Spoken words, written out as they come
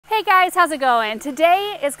Hey guys, how's it going?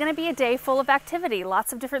 Today is going to be a day full of activity.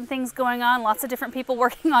 Lots of different things going on, lots of different people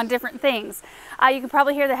working on different things. You can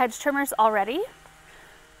probably hear the hedge trimmers already.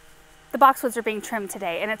 The boxwoods are being trimmed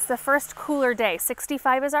today, and it's the first cooler day.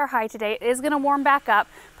 65 is our high today. It is going to warm back up,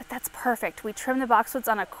 but that's perfect. We trim the boxwoods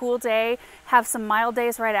on a cool day, have some mild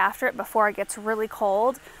days right after it before it gets really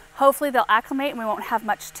cold. Hopefully they'll acclimate and we won't have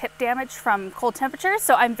much tip damage from cold temperatures,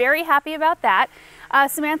 so I'm very happy about that.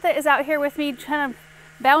 Samantha is out here with me kind of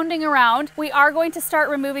bounding around. We are going to start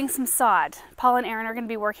removing some sod. Paul and Aaron are going to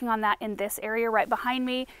be working on that in this area right behind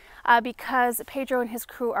me because Pedro and his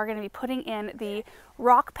crew are going to be putting in the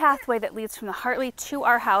rock pathway that leads from the Hartley to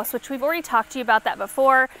our house, which we've already talked to you about that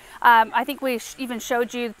before. I think we even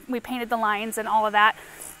showed you, we painted the lines and all of that.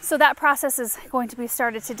 So that process is going to be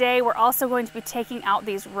started today. We're also going to be taking out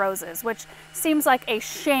these roses, which seems like a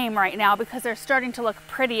shame right now because they're starting to look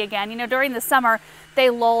pretty again. You know, during the summer, they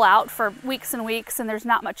lull out for weeks and weeks and there's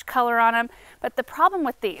not much color on them. But the problem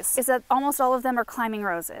with these is that almost all of them are climbing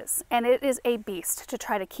roses, and it is a beast to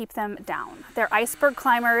try to keep them down. They're iceberg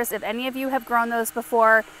climbers. If any of you have grown those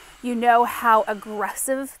before, you know how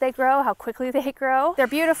aggressive they grow, how quickly they grow. They're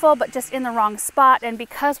beautiful, but just in the wrong spot. And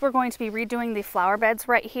because we're going to be redoing the flower beds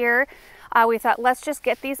right here, we thought let's just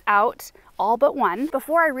get these out, all but one.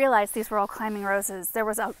 Before I realized these were all climbing roses, there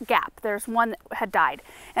was a gap. There's one that had died.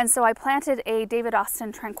 And so I planted a David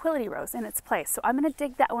Austin Tranquility Rose in its place. So I'm gonna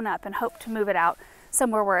dig that one up and hope to move it out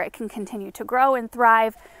somewhere where it can continue to grow and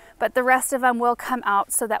thrive. But the rest of them will come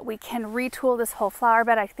out so that we can retool this whole flower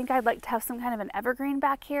bed. I think I'd like to have some kind of an evergreen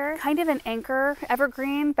back here, kind of an anchor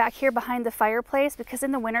evergreen back here behind the fireplace, because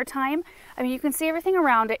in the wintertime, I mean, you can see everything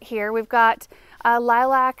around it here. We've got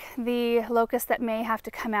lilac, the locust that may have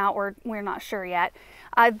to come out, or we're not sure yet.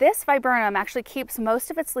 This viburnum actually keeps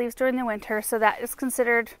most of its leaves during the winter, so that is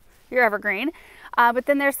considered your evergreen. But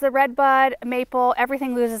then there's the redbud, maple,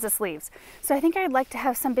 everything loses its leaves. So I think I'd like to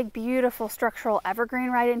have some big, beautiful structural evergreen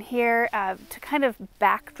right in here to kind of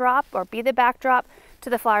backdrop or be the backdrop to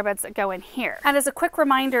the flower beds that go in here. And as a quick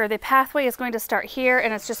reminder, the pathway is going to start here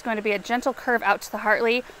and it's just going to be a gentle curve out to the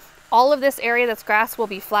Hartley. All of this area that's grass will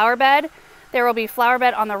be flower bed. There will be flower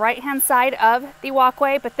bed on the right-hand side of the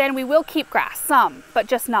walkway, but then we will keep grass, some, but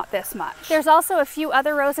just not this much. There's also a few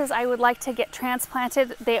other roses I would like to get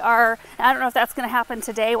transplanted. They are, I don't know if that's gonna happen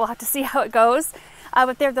today, we'll have to see how it goes,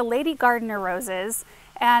 but they're the Lady Gardener roses,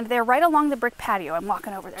 and they're right along the brick patio. I'm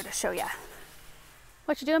walking over there to show you.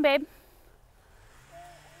 What you doing, babe?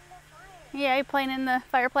 Yeah, you playing in the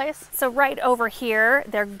fireplace? So right over here,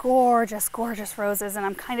 they're gorgeous, gorgeous roses, and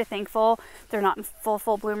I'm kind of thankful they're not in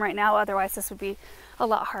full bloom right now. Otherwise, this would be a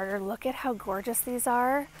lot harder. Look at how gorgeous these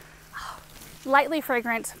are. Oh, lightly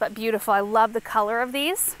fragrant, but beautiful. I love the color of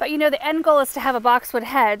these. But you know, the end goal is to have a boxwood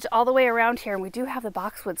hedge all the way around here, and we do have the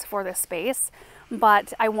boxwoods for this space,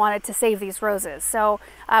 but I wanted to save these roses. So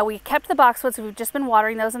we kept the boxwoods. We've just been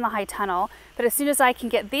watering those in the high tunnel, but as soon as I can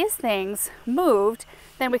get these things moved,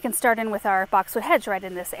 then we can start in with our boxwood hedge right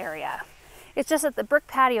in this area. It's just that the brick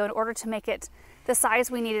patio, in order to make it the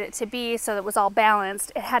size we needed it to be so that it was all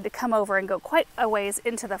balanced, it had to come over and go quite a ways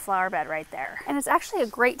into the flower bed right there. And it's actually a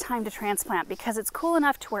great time to transplant because it's cool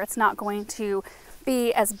enough to where it's not going to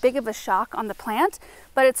be as big of a shock on the plant,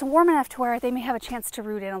 but it's warm enough to where they may have a chance to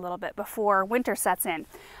root in a little bit before winter sets in.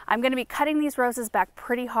 I'm going to be cutting these roses back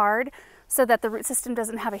pretty hard so that the root system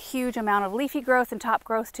doesn't have a huge amount of leafy growth and top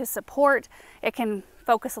growth to support. It can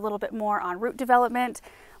focus a little bit more on root development.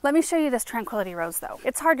 Let me show you this Tranquility Rose though.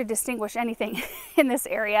 It's hard to distinguish anything in this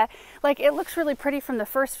area. Like, it looks really pretty from the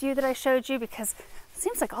first view that I showed you because it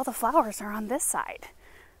seems like all the flowers are on this side.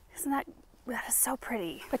 Isn't that is so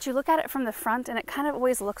pretty. But you look at it from the front and it kind of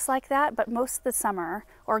always looks like that, but most of the summer,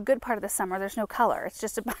 or a good part of the summer, there's no color. It's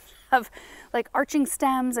just a bunch of like arching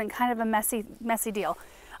stems and kind of a messy deal.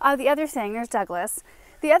 The other thing, there's Douglas.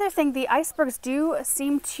 The other thing, the icebergs do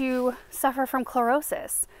seem to suffer from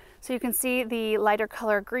chlorosis. So you can see the lighter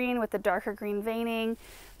color green with the darker green veining.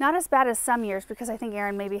 Not as bad as some years because I think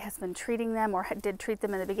Aaron maybe has been treating them or did treat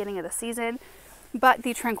them in the beginning of the season. But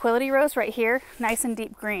the Tranquility Rose right here, nice and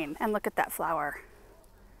deep green. And look at that flower.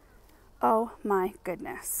 Oh my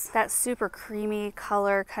goodness. That super creamy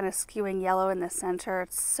color, kind of skewing yellow in the center.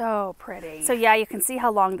 It's so pretty. So yeah, you can see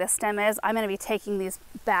how long this stem is. I'm gonna be taking these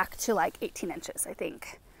back to like 18 inches, I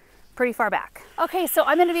think. Pretty far back. Okay, so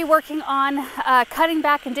I'm gonna be working on cutting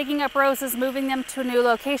back and digging up roses, moving them to a new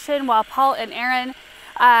location while Paul and Aaron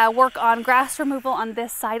work on grass removal on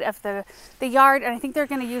this side of the yard. And I think they're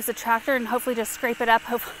gonna use the tractor and hopefully just scrape it up.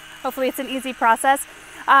 Hopefully it's an easy process.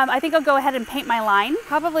 I think I'll go ahead and paint my line,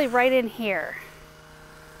 probably right in here-ish.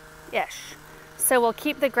 So we'll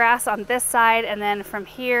keep the grass on this side, and then from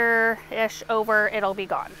here-ish over, it'll be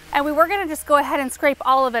gone. And we were gonna just go ahead and scrape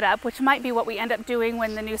all of it up, which might be what we end up doing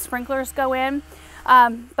when the new sprinklers go in.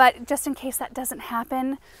 But just in case that doesn't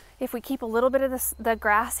happen, if we keep a little bit of the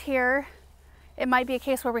grass here, it might be a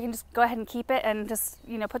case where we can just go ahead and keep it and just,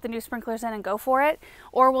 you know, put the new sprinklers in and go for it.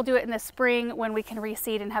 Or we'll do it in the spring when we can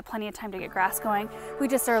reseed and have plenty of time to get grass going. We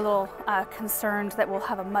just are a little concerned that we'll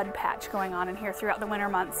have a mud patch going on in here throughout the winter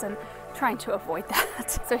months and trying to avoid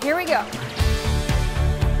that. So here we go.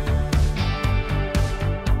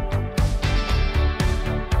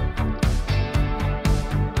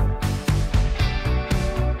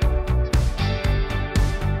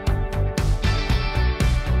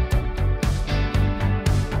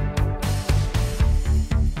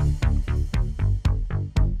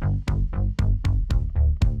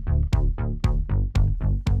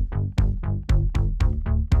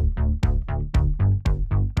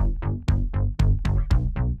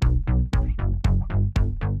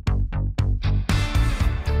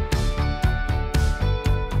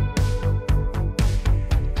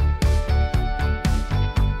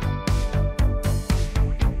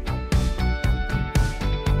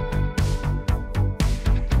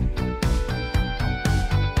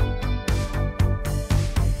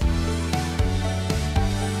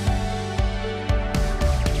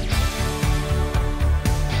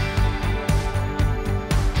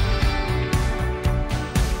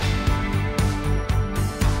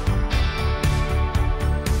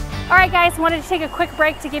 All right guys, wanted to take a quick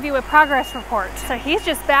break to give you a progress report. So he's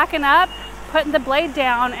just backing up, putting the blade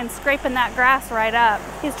down and scraping that grass right up.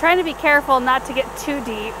 He's trying to be careful not to get too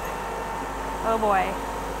deep. Oh boy.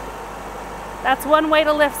 That's one way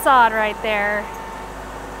to lift sod right there.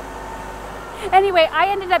 Anyway, I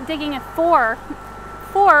ended up digging four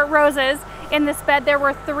roses in this bed. There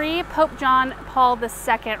were 3 Pope John Paul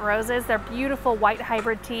II roses. They're beautiful white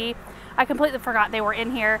hybrid tea. I completely forgot they were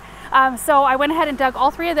in here. So I went ahead and dug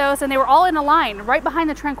all 3 of those, and they were all in a line right behind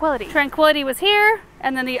the Tranquility. Tranquility was here,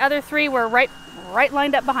 and then the other 3 were right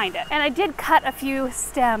lined up behind it. And I did cut a few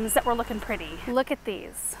stems that were looking pretty. Look at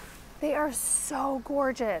these. They are so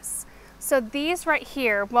gorgeous. So these right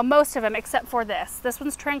here, well, most of them except for this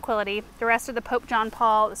one's Tranquility. The rest are the Pope John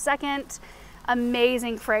Paul II.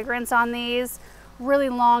 Amazing fragrance on these. Really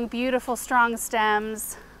long, beautiful, strong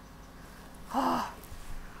stems. Oh,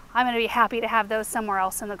 I'm gonna be happy to have those somewhere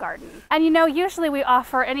else in the garden. And you know, usually we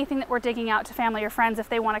offer anything that we're digging out to family or friends if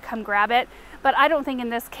they wanna come grab it, but I don't think in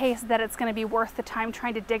this case that it's gonna be worth the time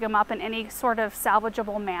trying to dig them up in any sort of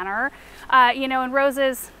salvageable manner. You know, and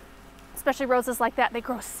roses, especially roses like that, they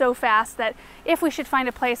grow so fast that if we should find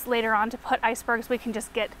a place later on to put icebergs, we can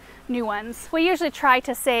just get new ones. We usually try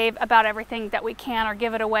to save about everything that we can or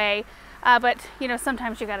give it away, but you know,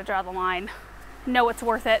 sometimes you gotta draw the line. Know it's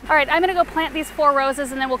worth it. All right, I'm gonna go plant these 4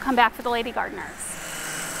 roses and then we'll come back for the lady gardeners.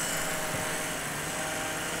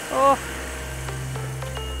 Oh.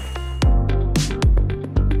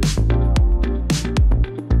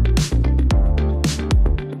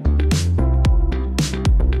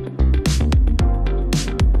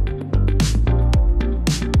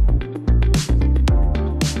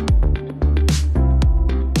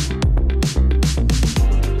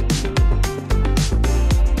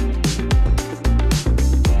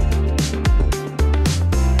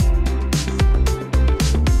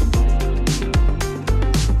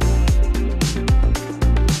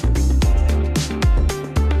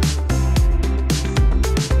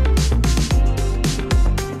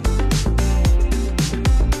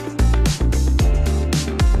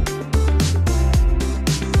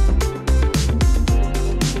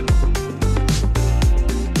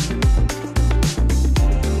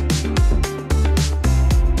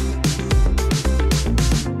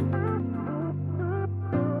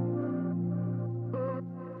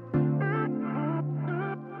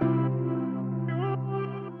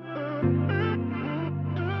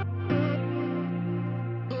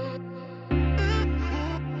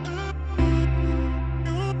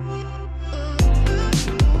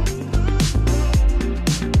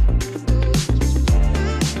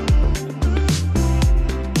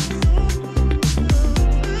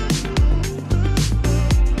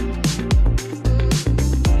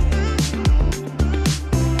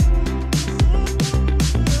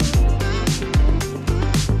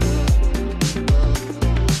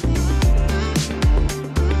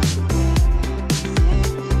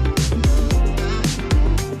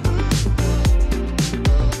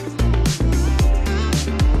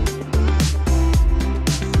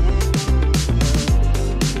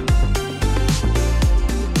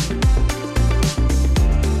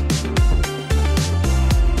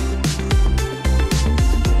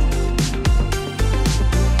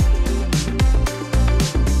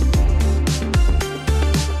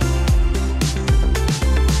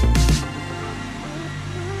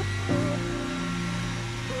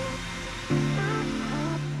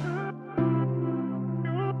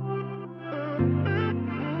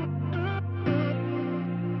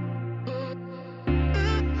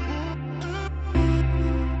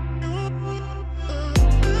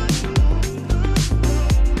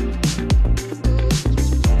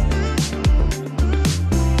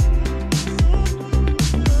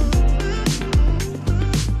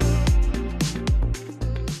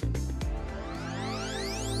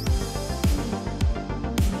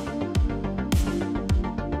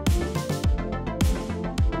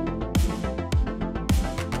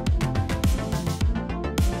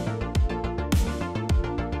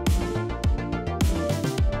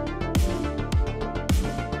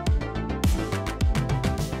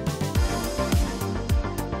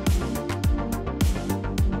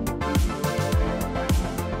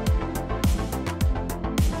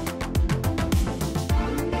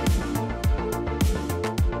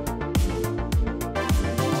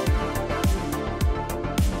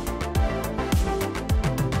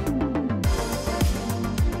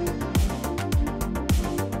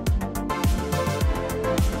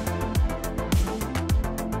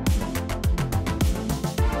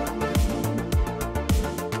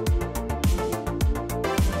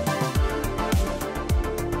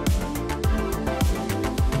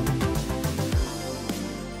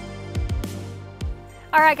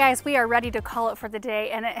 All right, guys, we are ready to call it for the day,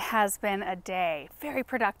 and it has been a day. Very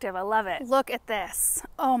productive. I love it. Look at this.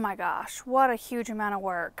 Oh my gosh, what a huge amount of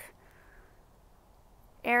work.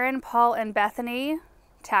 Aaron, Paul, and Bethany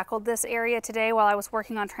tackled this area today while I was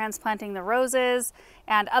working on transplanting the roses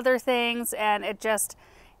and other things, and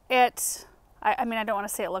I mean, I don't want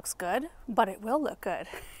to say it looks good, but it will look good.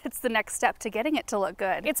 It's the next step to getting it to look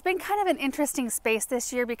good. It's been kind of an interesting space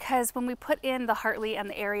this year because when we put in the Hartley and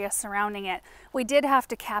the area surrounding it, we did have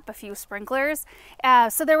to cap a few sprinklers.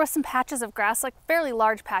 So there was some patches of grass, like fairly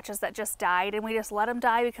large patches, that just died, and we just let them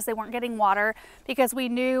die because they weren't getting water, because we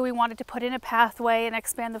knew we wanted to put in a pathway and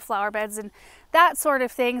expand the flower beds and that sort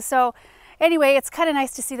of thing. So anyway, it's kind of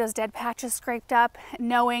nice to see those dead patches scraped up,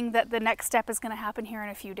 knowing that the next step is going to happen here in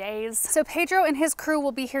a few days. So Pedro and his crew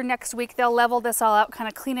will be here next week. They'll level this all out, kind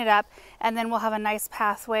of clean it up, and then we'll have a nice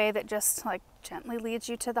pathway that just like gently leads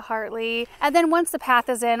you to the Hartley. And then once the path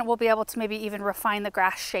is in, we'll be able to maybe even refine the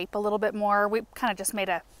grass shape a little bit more. We kind of just made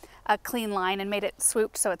a clean line and made it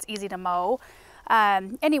swooped so it's easy to mow.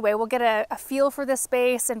 Anyway, we'll get a feel for this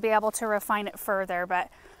space and be able to refine it further, but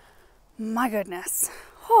my goodness.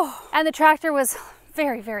 And the tractor was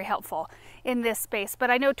very, very helpful in this space, but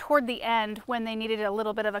I know toward the end, when they needed a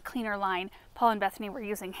little bit of a cleaner line, Paul and Bethany were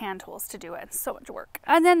using hand tools to do it. So much work.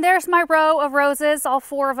 And then there's my row of roses, all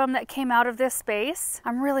 4 of them that came out of this space.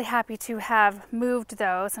 I'm really happy to have moved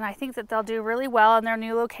those, and I think that they'll do really well in their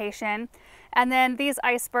new location. And then these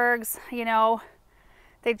icebergs, you know,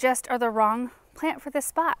 they just are the wrong plant for this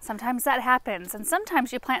spot. Sometimes that happens, and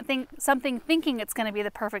sometimes you plant something thinking it's going to be the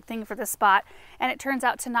perfect thing for this spot, and it turns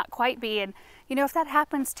out to not quite be. And you know, if that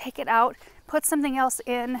happens, take it out, put something else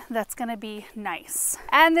in that's going to be nice.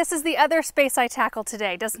 And this is the other space I tackled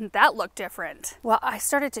today. Doesn't that look different? Well, I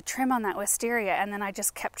started to trim on that wisteria, and then I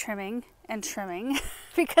just kept trimming and trimming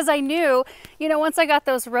because I knew, you know, once I got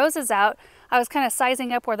those roses out, I was kind of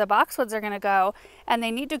sizing up where the boxwoods are going to go, and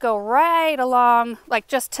they need to go right along, like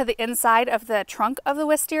just to the inside of the trunk of the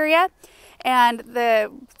wisteria. And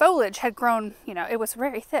the foliage had grown, you know, it was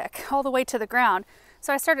very thick all the way to the ground.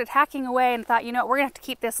 So I started hacking away and thought, you know, we're going to have to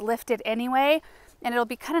keep this lifted anyway, and it'll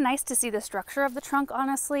be kind of nice to see the structure of the trunk,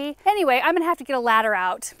 honestly. Anyway, I'm going to have to get a ladder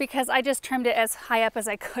out because I just trimmed it as high up as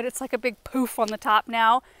I could. It's like a big poof on the top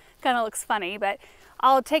now. Kind of looks funny, but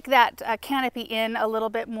I'll take that canopy in a little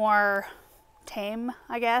bit more tame,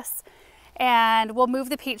 I guess, and we'll move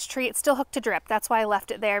the peach tree. It's still hooked to drip. That's why I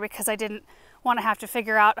left it there, because I didn't want to have to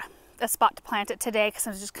figure out a spot to plant it today because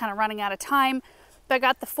I was just kind of running out of time. But I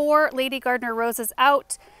got the 4 Lady Gardener roses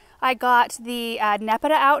out. I got the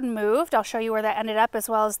Nepeta out and moved. I'll show you where that ended up, as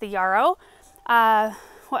well as the yarrow.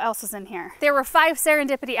 What else is in here? There were 5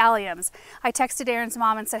 serendipity alliums. I texted Aaron's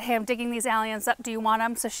mom and said, hey, I'm digging these alliums up. Do you want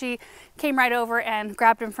them? So she came right over and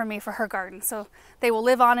grabbed them from me for her garden. So they will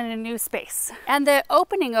live on in a new space. And the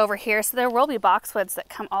opening over here, so there will be boxwoods that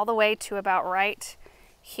come all the way to about right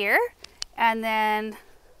here. And then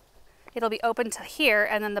it'll be open to here,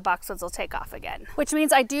 and then the boxwoods will take off again. Which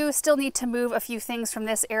means I do still need to move a few things from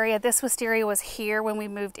this area. This wisteria was here when we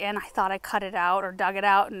moved in. I thought I cut it out or dug it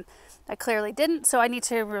out, and I clearly didn't, so I need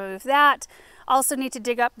to remove that. Also need to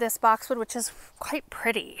dig up this boxwood, which is quite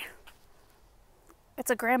pretty.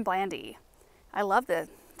 It's a Grand Blandy. I love the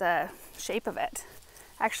shape of it.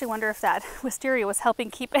 I actually wonder if that wisteria was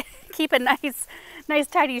helping keep a nice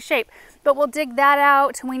tidy shape. But we'll dig that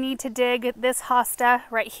out. We need to dig this hosta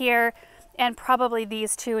right here, and probably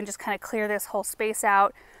these 2, and just kind of clear this whole space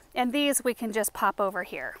out. And these we can just pop over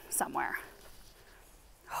here somewhere.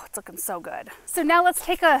 Oh, it's looking so good. So now let's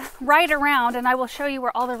take a ride around, and I will show you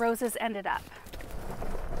where all the roses ended up.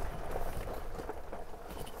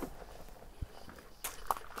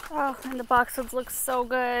 Oh, and the boxwoods look so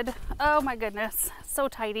good. Oh my goodness, so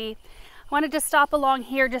tidy. I wanted to stop along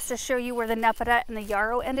here just to show you where the Nepeta and the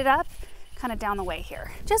yarrow ended up, kind of down the way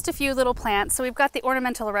here. Just a few little plants. So we've got the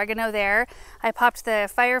ornamental oregano there. I popped the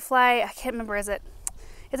firefly, I can't remember, it's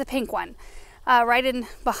a pink one. Right in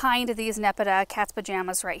behind these Nepeta cat's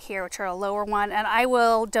pajamas right here, which are a lower one. And I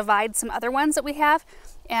will divide some other ones that we have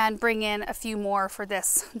and bring in a few more for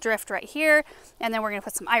this drift right here. And then we're gonna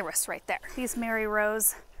put some iris right there. These Mary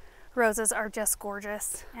Rose roses are just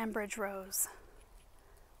gorgeous. And Bridge Rose,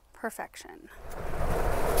 perfection.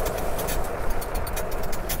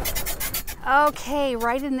 Okay,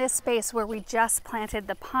 right in this space where we just planted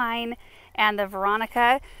the pine and the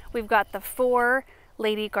Veronica, we've got the 4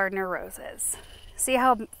 Lady Gardener roses. See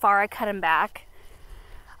how far I cut them back?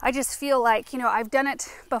 I just feel like, you know, I've done it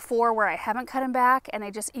before where I haven't cut them back and they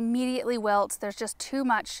just immediately wilt. There's just too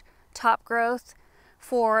much top growth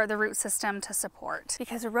for the root system to support,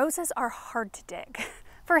 because roses are hard to dig.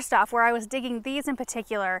 First off, where I was digging these in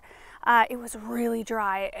particular, it was really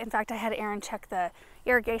dry. In fact, I had Aaron check the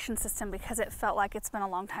irrigation system because it felt like it's been a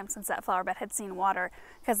long time since that flower bed had seen water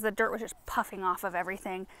because the dirt was just puffing off of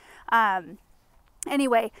everything.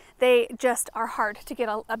 Anyway, they just are hard to get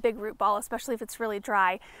a big root ball, especially if it's really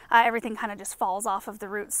dry. Everything kind of just falls off of the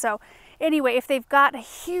roots. So anyway, if they've got a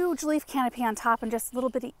huge leaf canopy on top and just a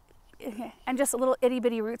little itty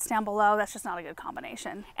bitty roots down below, that's just not a good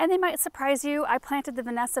combination. And they might surprise you. I planted the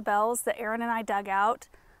Vanessa Bells that Aaron and I dug out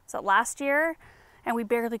last year, and we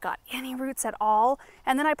barely got any roots at all.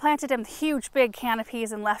 And then I planted them huge big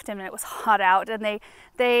canopies and left them, and it was hot out, and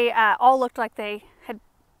they all looked like they had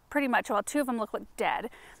pretty much, well, two of them looked dead,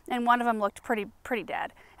 and one of them looked pretty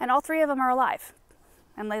dead, and all three of them are alive,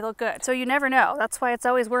 and they look good. So you never know. That's why it's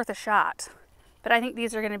always worth a shot. But I think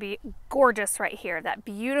these are going to be gorgeous right here. That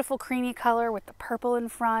beautiful creamy color with the purple in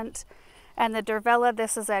front, and the Durvella.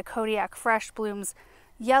 This is a Kodiak Fresh, blooms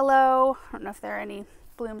yellow. I don't know if there are any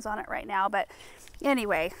blooms on it right now, but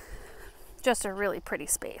anyway, just a really pretty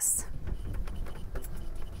space.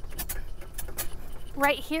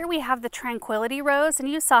 Right here we have the Tranquility Rose, and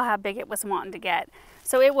you saw how big it was wanting to get.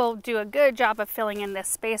 So it will do a good job of filling in this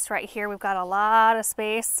space right here. We've got a lot of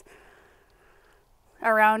space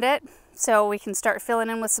around it, so we can start filling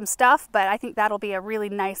in with some stuff, but I think that'll be a really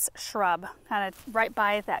nice shrub, kind of right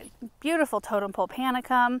by that beautiful totem pole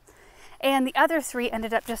panicum. And the other three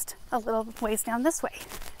ended up just a little ways down this way.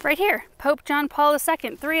 Right here, Pope John Paul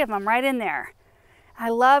II, 3 of them right in there. I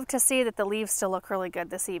love to see that the leaves still look really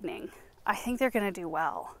good this evening. I think they're going to do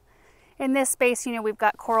well. In this space, you know, we've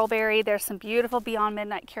got Coralberry. There's some beautiful Beyond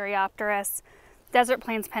Midnight Caryopteris, Desert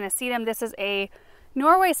Plains Pennisetum. This is a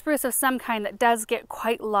Norway spruce of some kind that does get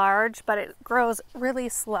quite large, but it grows really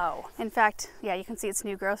slow. In fact, yeah, you can see its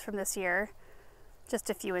new growth from this year. Just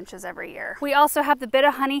a few inches every year. We also have the Bit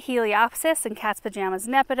of Honey Heliopsis and Cat's Pajamas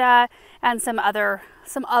Nepeta and some other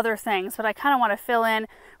things, but I kind of want to fill in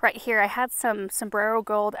right here. I had some Sombrero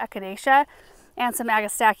Gold Echinacea and some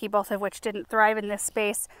Agastaki, both of which didn't thrive in this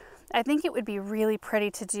space. I think it would be really pretty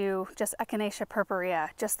to do just Echinacea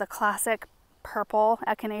purpurea, just the classic purple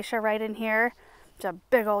Echinacea right in here. A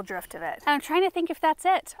big old drift of it. And I'm trying to think if that's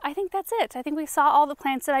it. I think that's it. I think we saw all the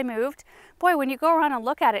plants that I moved. Boy, when you go around and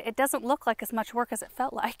look at it, it doesn't look like as much work as it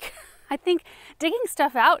felt like. I think digging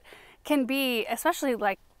stuff out can be, especially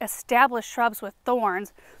like established shrubs with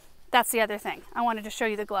thorns. That's the other thing. I wanted to show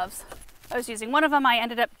you the gloves I was using. One of them I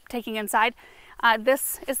ended up taking inside.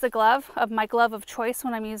 This is the glove of my glove of choice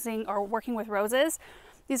when I'm using or working with roses.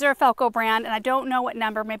 These are a Felco brand, and I don't know what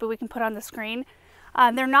number. Maybe we can put on the screen.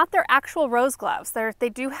 They're not their actual rose gloves. They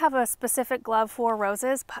do have a specific glove for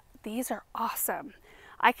roses, but these are awesome.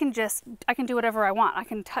 I can do whatever I want. I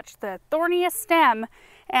can touch the thorniest stem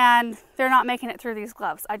and they're not making it through these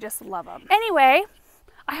gloves. I just love them. Anyway,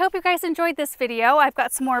 I hope you guys enjoyed this video. I've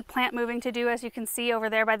got some more plant moving to do, as you can see over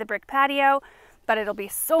there by the brick patio, but it'll be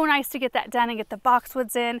so nice to get that done and get the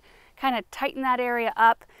boxwoods in, kind of tighten that area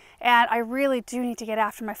up. And I really do need to get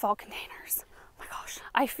after my fall containers. Oh my gosh,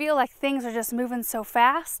 I feel like things are just moving so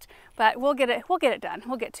fast, but we'll get it done.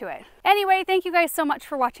 We'll get to it. Anyway, thank you guys so much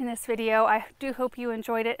for watching this video. I do hope you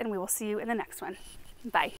enjoyed it, and we will see you in the next one. Bye.